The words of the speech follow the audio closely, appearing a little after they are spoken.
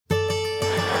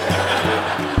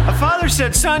father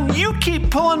said, "Son, you keep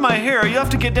pulling my hair. You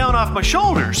have to get down off my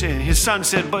shoulders." And his son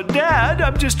said, "But Dad,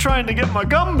 I'm just trying to get my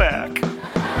gum back."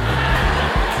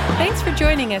 Thanks for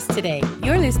joining us today.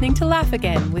 You're listening to Laugh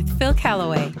Again with Phil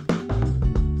Callaway.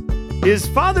 Is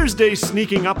Father's Day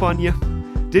sneaking up on you?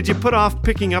 Did you put off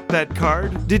picking up that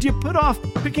card? Did you put off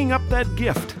picking up that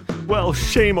gift? Well,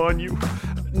 shame on you.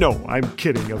 No, I'm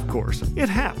kidding, of course. It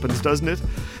happens, doesn't it?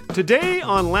 Today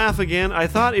on Laugh Again, I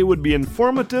thought it would be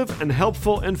informative and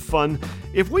helpful and fun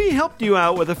if we helped you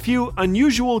out with a few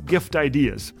unusual gift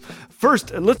ideas.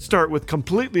 First, let's start with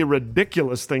completely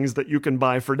ridiculous things that you can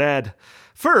buy for Dad.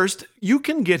 First, you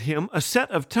can get him a set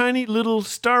of tiny little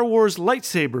Star Wars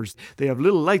lightsabers. They have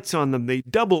little lights on them. They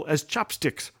double as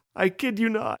chopsticks. I kid you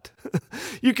not.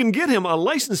 You can get him a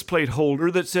license plate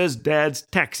holder that says Dad's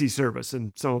Taxi Service,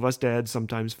 and some of us dads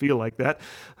sometimes feel like that.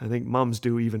 I think moms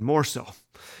do even more so.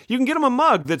 You can get him a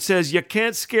mug that says, "You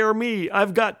can't scare me,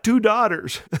 I've got 2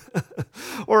 daughters."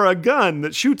 Or a gun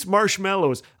that shoots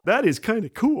marshmallows. That is kind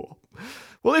of cool.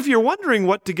 Well, if you're wondering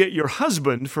what to get your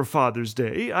husband for Father's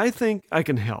Day, I think I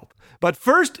can help. But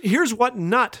first, here's what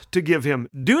not to give him.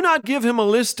 Do not give him a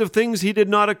list of things he did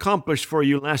not accomplish for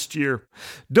you last year.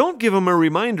 Don't give him a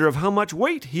reminder of how much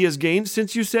weight he has gained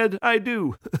since you said, "I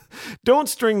do." Don't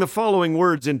string the following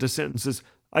words into sentences.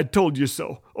 "I told you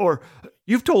so," or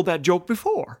 "You've told that joke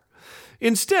before."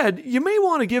 Instead, you may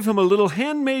want to give him a little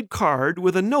handmade card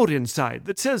with a note inside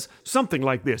that says something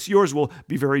like this. Yours will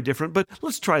be very different, but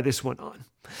let's try this one on.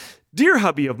 "Dear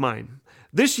hubby of mine,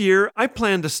 this year I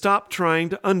plan to stop trying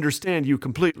to understand you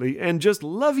completely and just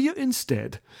love you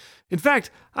instead. In fact,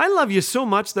 I love you so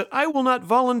much that I will not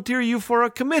volunteer you for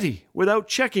a committee without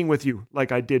checking with you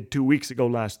like I did 2 weeks ago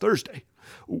last Thursday.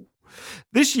 Ooh.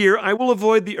 This year I will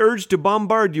avoid the urge to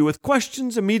bombard you with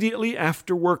questions immediately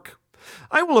after work.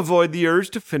 I will avoid the urge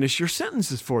to finish your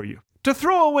sentences for you, to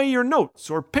throw away your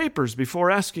notes or papers before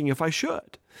asking if I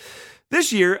should.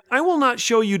 This year, I will not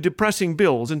show you depressing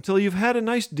bills until you've had a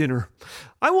nice dinner.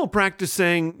 I will practice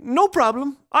saying, 'No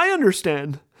problem, I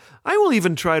understand.' I will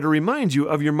even try to remind you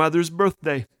of your mother's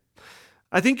birthday.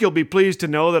 I think you'll be pleased to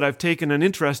know that I've taken an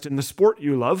interest in the sport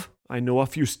you love. I know a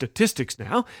few statistics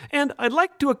now, and I'd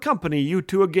like to accompany you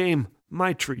to a game,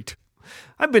 my treat.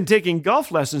 I've been taking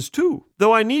golf lessons too,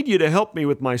 though I need you to help me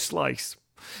with my slice.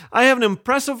 I have an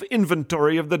impressive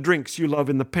inventory of the drinks you love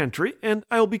in the pantry, and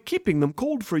I'll be keeping them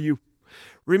cold for you.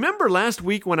 Remember last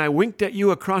week when I winked at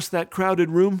you across that crowded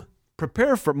room?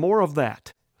 Prepare for more of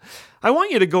that. I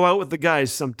want you to go out with the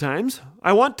guys sometimes.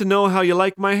 I want to know how you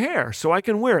like my hair so I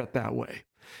can wear it that way.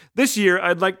 This year,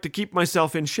 I'd like to keep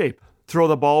myself in shape. Throw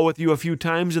the ball with you a few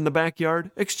times in the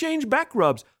backyard, exchange back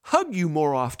rubs, hug you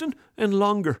more often and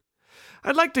longer.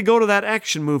 I'd like to go to that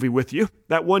action movie with you,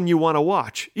 that one you want to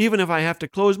watch, even if I have to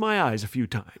close my eyes a few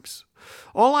times.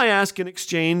 All I ask in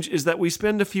exchange is that we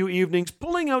spend a few evenings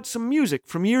pulling out some music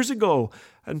from years ago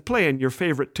and playing your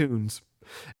favorite tunes.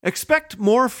 Expect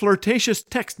more flirtatious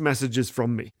text messages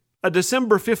from me, a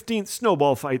December 15th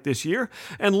snowball fight this year,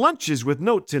 and lunches with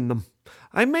notes in them.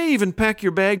 I may even pack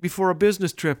your bag before a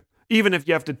business trip, even if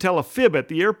you have to tell a fib at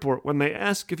the airport when they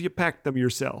ask if you packed them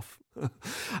yourself.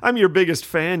 I'm your biggest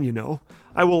fan, you know.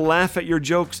 I will laugh at your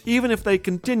jokes even if they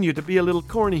continue to be a little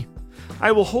corny.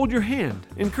 I will hold your hand,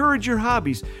 encourage your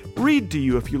hobbies, read to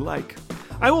you if you like.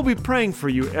 I will be praying for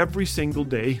you every single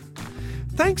day.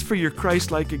 Thanks for your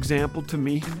Christ-like example to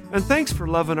me, and thanks for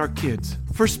loving our kids,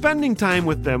 for spending time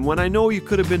with them when I know you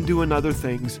could have been doing other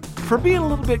things, for being a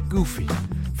little bit goofy,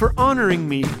 for honoring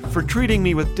me, for treating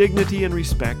me with dignity and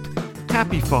respect.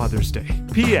 Happy Father's Day.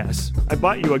 P.S. I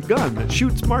bought you a gun that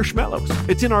shoots marshmallows.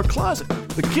 It's in our closet.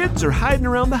 The kids are hiding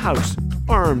around the house,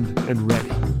 armed and ready.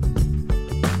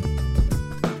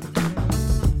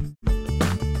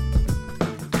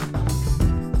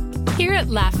 Here at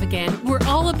Laugh Again, we're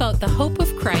all about the hope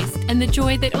of Christ and the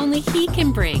joy that only He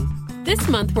can bring. This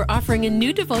month, we're offering a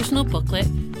new devotional booklet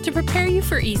to prepare you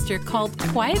for Easter called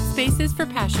Quiet Spaces for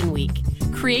Passion Week,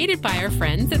 created by our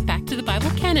friends at Back to the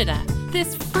Bible Canada.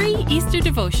 This free Easter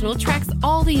devotional tracks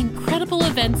all the incredible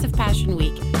events of Passion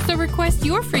Week, so request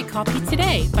your free copy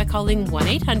today by calling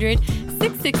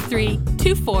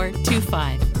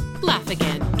 1-800-663-2425. Laugh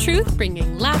Again, truth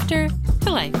bringing laughter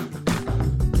to life.